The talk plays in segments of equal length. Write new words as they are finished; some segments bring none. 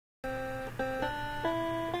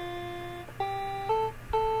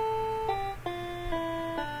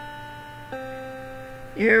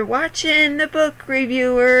You're watching The Book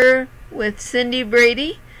Reviewer with Cindy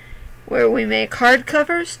Brady, where we make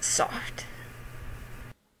hardcovers soft.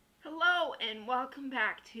 Hello, and welcome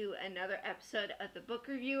back to another episode of The Book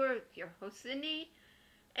Reviewer with your host Cindy.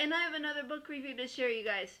 And I have another book review to share you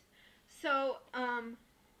guys. So,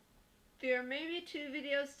 there may be two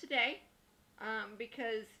videos today,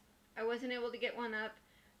 because I wasn't able to get one up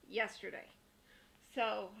yesterday.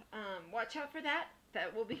 So, watch out for that.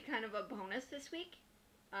 That will be kind of a bonus this week.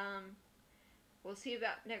 We'll see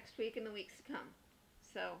about next week and the weeks to come.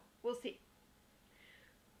 So, we'll see.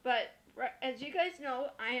 But, as you guys know,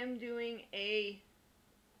 I am doing a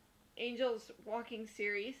Angels Walking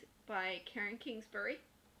series by Kingsbury.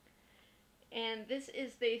 And this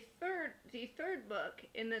is the third book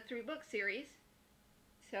in the 3-book series.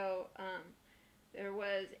 So, there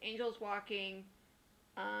was Angels Walking,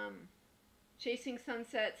 Chasing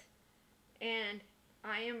Sunsets, and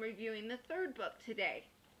I am reviewing the 3rd book today.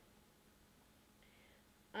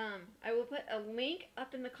 I will put a link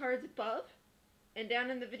up in the cards above and down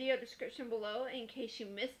in the video description below in case you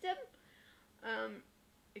missed them.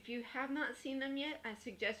 If you have not seen them yet, I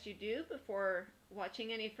suggest you do before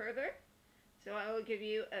watching any further. So I will give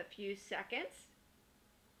you a few seconds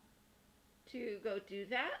to go do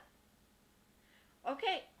that.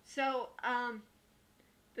 Okay, so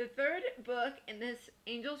the 3rd book in this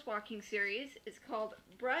Angels Walking series is called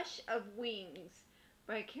Brush of Wings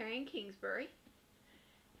by Kingsbury.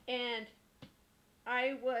 And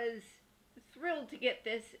I was thrilled to get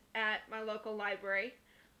this at my local library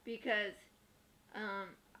because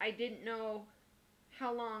I didn't know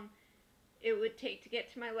how long it would take to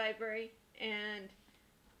get to my library, and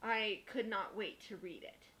I could not wait to read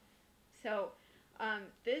it. So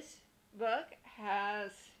this book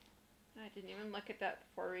has, I didn't even look at that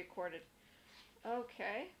before I recorded.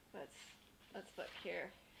 Okay, let's look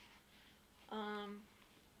here.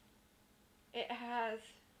 It has,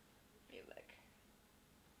 let me look.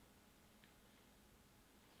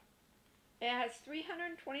 It has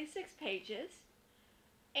 326 pages,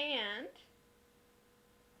 and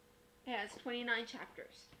it has 29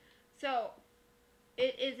 chapters. So,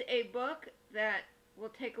 it is a book that will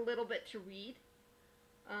take a little bit to read.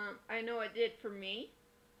 I know it did for me,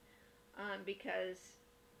 because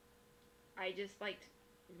I just liked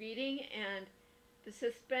reading, and the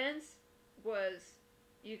suspense was,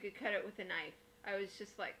 you could cut it with a knife. I was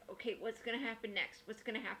just like, okay, what's going to happen next? What's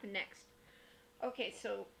going to happen next? Okay,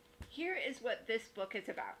 so here is what this book is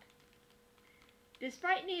about.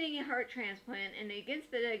 Despite needing a heart transplant and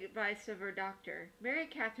against the advice of her doctor, Mary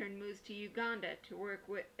Catherine moves to Uganda to work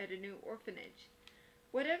at a new orphanage.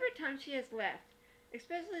 Whatever time she has left,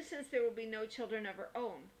 especially since there will be no children of her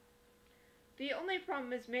own. The only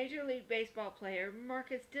problem is Major League Baseball player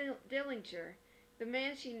Marcus Dillinger, the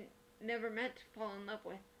man she never meant to fall in love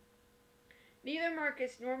with. Neither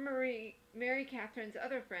Marcus nor Mary Catherine's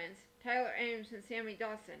other friends, Tyler Ames and Sammy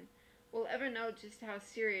Dawson, will ever know just how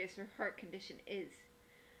serious her heart condition is,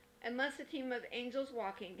 unless a team of angels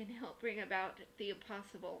walking can help bring about the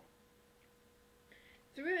impossible.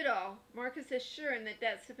 Through it all, Marcus is sure in the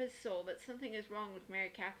depths of his soul that something is wrong with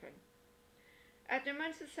Mary Catherine. After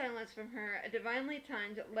months of silence from her, a divinely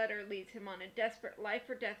timed letter leads him on a desperate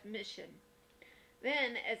life-or-death mission.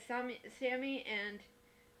 Then, as Sammy and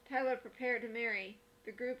Tyler prepare to marry,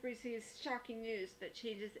 the group receives shocking news that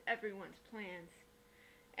changes everyone's plans.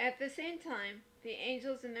 At the same time, the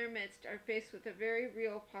angels in their midst are faced with a very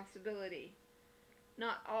real possibility.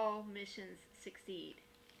 Not all missions succeed.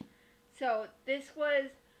 So, this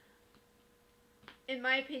was, in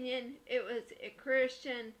my opinion, it was a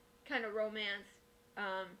Christian kind of romance,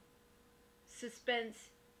 suspense.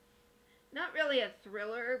 Not really a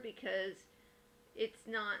thriller because it's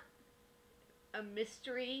not a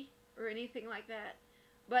mystery or anything like that,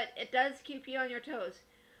 but it does keep you on your toes.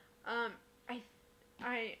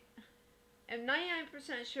 I am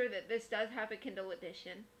 99% sure that this does have a Kindle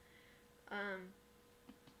edition.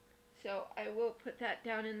 So I will put that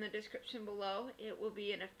down in the description below. It will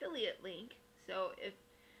be an affiliate link. So if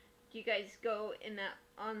you guys go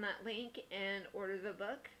on that link and order the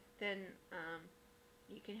book, then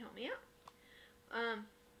you can help me out.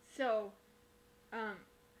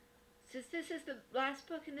 Since this is the last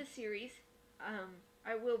book in the series,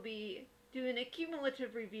 I will be doing a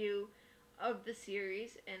cumulative review of the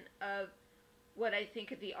series and of what I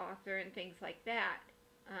think of the author and things like that.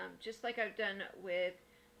 Just like I've done with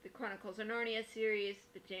the Chronicles of Narnia series,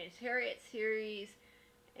 the James Herriot series,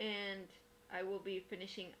 and I will be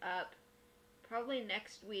finishing up probably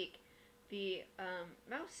next week the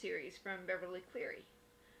Mouse series from Beverly Cleary.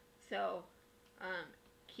 So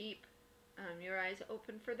keep your eyes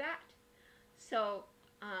open for that. So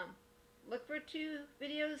Look for 2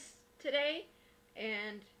 videos today,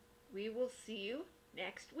 and we will see you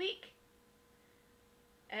next week.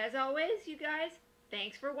 As always, you guys,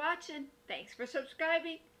 thanks for watching. Thanks for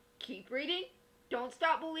subscribing. Keep reading. Don't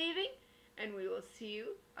stop believing. And we will see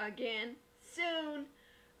you again soon.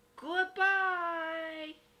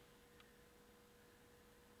 Goodbye.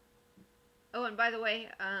 Oh, and by the way,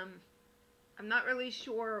 I'm not really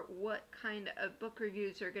sure what kind of book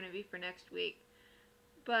reviews are going to be for next week.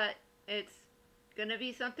 But it's going to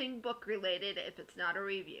be something book related if it's not a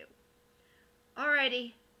review.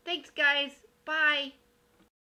 Alrighty. Thanks, guys. Bye.